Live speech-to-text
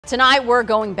Tonight, we're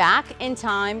going back in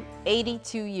time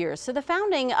 82 years to the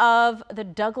founding of the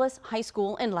Douglas High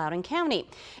School in Loudoun County.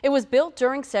 It was built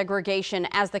during segregation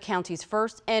as the county's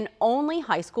first and only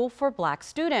high school for Black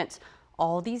students.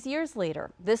 All these years later,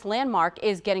 this landmark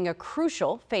is getting a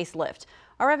crucial facelift.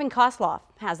 Our Evan Kosloff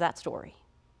has that story.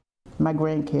 My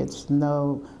grandkids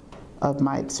know of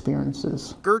my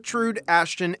experiences. Gertrude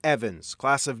Ashton Evans,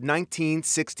 class of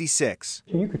 1966.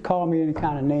 You could call me any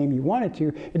kind of name you wanted to.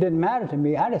 It didn't matter to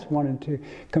me. I just wanted to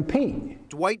compete.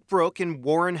 Dwight Brooke and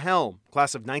Warren Helm,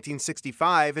 class of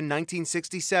 1965 and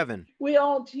 1967. We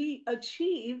all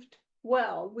achieved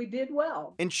well. We did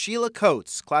well. And Sheila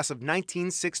Coates, class of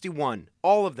 1961.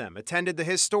 All of them attended the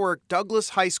historic Douglas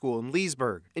High School in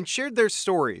Leesburg and shared their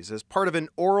stories as part of an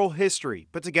oral history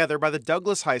put together by the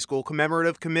Douglas High School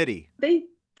Commemorative Committee. They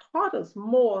taught us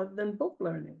more than book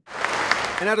learning.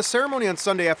 And at a ceremony on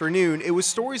Sunday afternoon, it was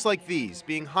stories like these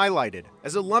being highlighted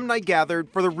as alumni gathered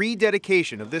for the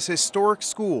rededication of this historic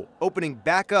school, opening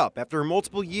back up after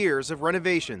multiple years of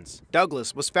renovations.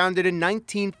 Douglas was founded in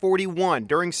 1941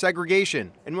 during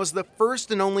segregation and was the first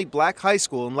and only Black high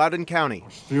school in Loudoun County.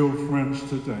 Still friends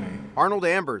today. Arnold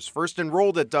Ambers first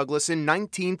enrolled at Douglas in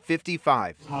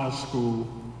 1955. High school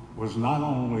was not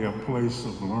only a place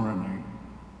of learning,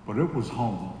 but it was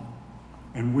home.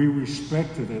 And we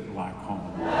respected it like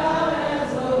home.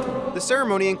 The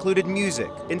ceremony included music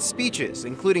and speeches,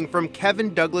 including from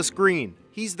Kevin Douglas Green.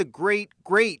 He's the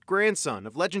great-great-grandson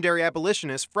of legendary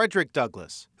abolitionist Frederick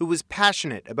Douglass, who was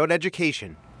passionate about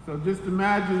education. So just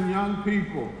imagine young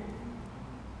people,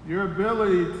 your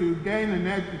ability to gain an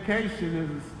education is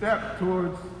a step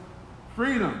towards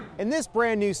freedom. And this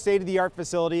brand new state-of-the-art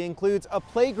facility includes a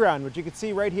playground, which you can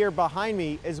see right here behind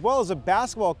me, as well as a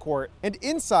basketball court. And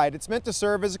inside, it's meant to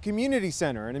serve as a community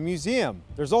center and a museum.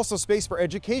 There's also space for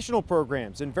educational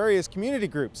programs and various community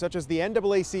groups, such as the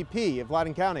NAACP of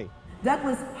Loudoun County.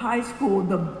 Douglas High School,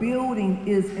 the building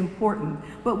is important,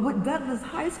 but what Douglas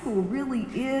High School really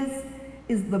is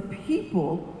the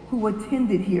people who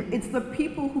attended here. It's the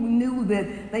people who knew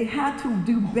that they had to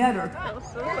do better.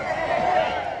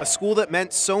 A school that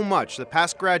meant so much to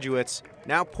past graduates,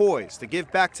 now poised to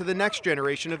give back to the next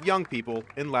generation of young people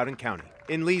in Loudoun County.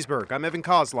 In Leesburg, I'm Evan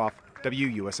Kosloff,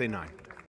 WUSA 9.